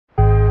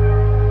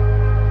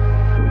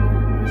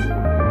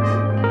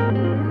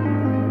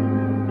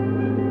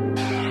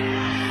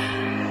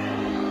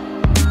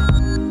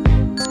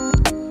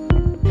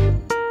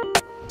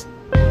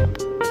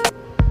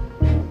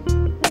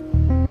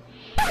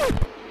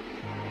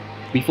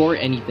Before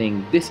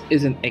anything, this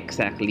isn't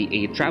exactly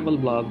a travel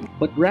vlog,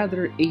 but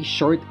rather a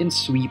short and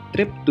sweet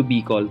trip to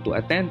Bicol to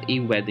attend a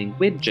wedding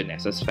with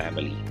Jonessa's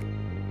family.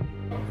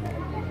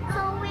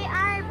 So we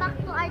are back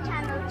to our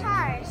channel,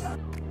 Chars.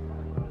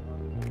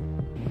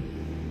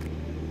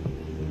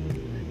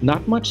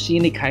 Not much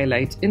scenic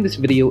highlights in this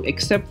video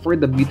except for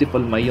the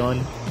beautiful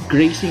Mayon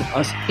gracing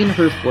us in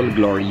her full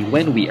glory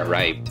when we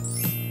arrived.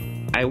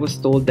 I was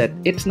told that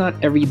it's not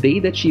every day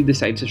that she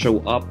decides to show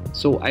up,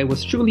 so I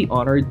was truly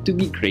honored to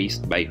be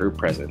graced by her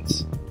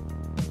presence.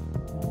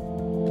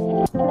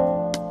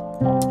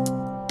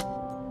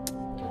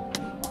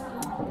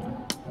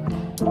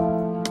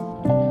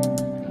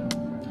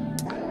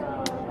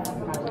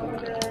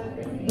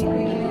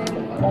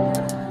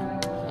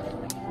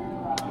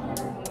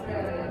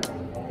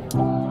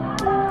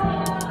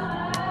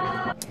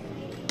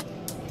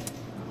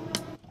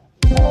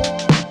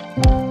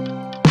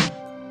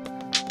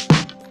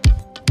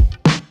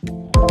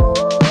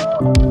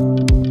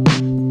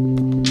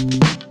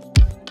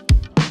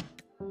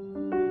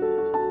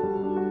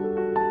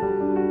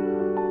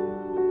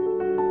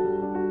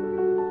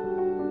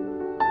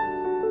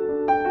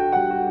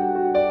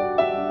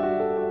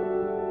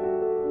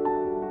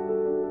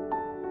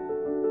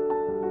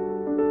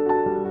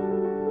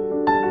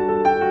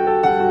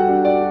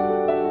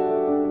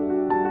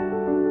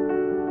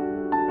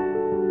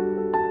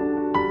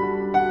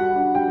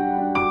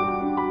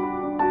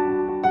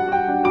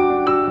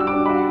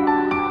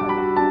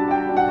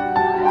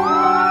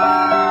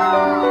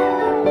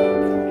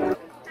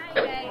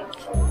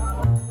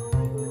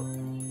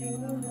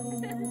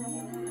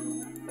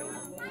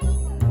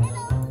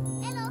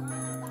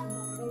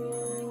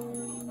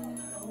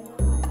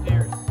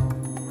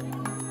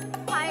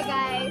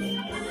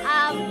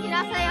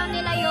 Sinasayaw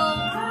nila yung,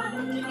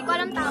 hindi ko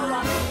alam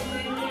tawag.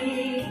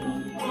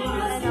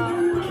 Ano?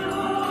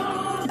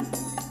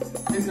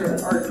 Mr.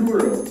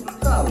 Arturo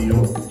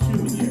Salio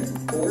Jr.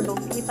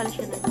 Hindi pala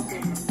siya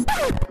nag-zoom.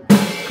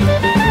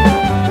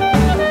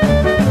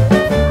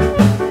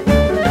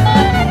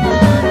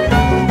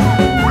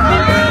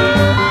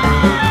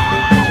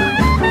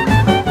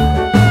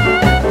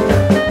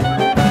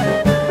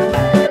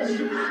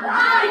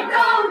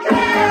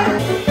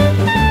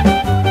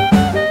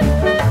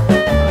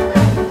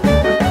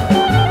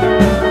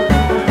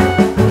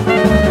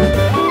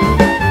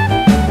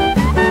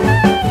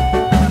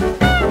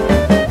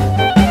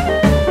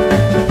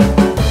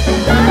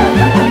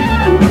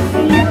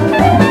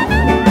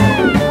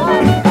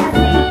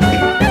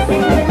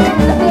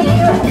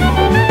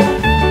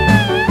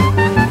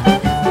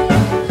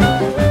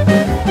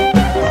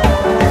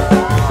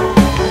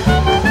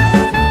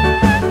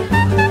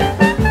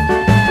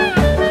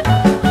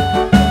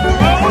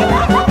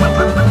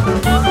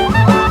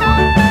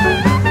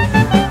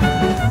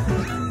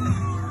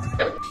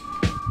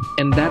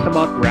 And that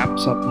about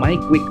wraps up my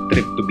quick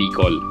trip to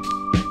Bicol.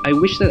 I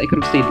wish that I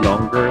could have stayed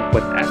longer,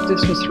 but as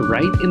this was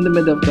right in the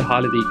middle of the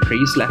holiday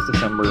craze last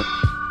December,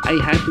 I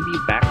had to be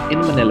back in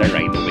Manila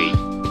right away.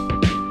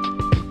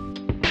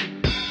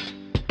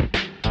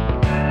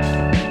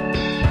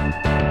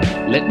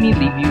 Let me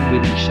leave you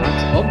with the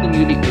shots of the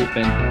newly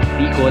opened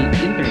Bicol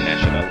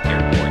International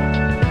Airport.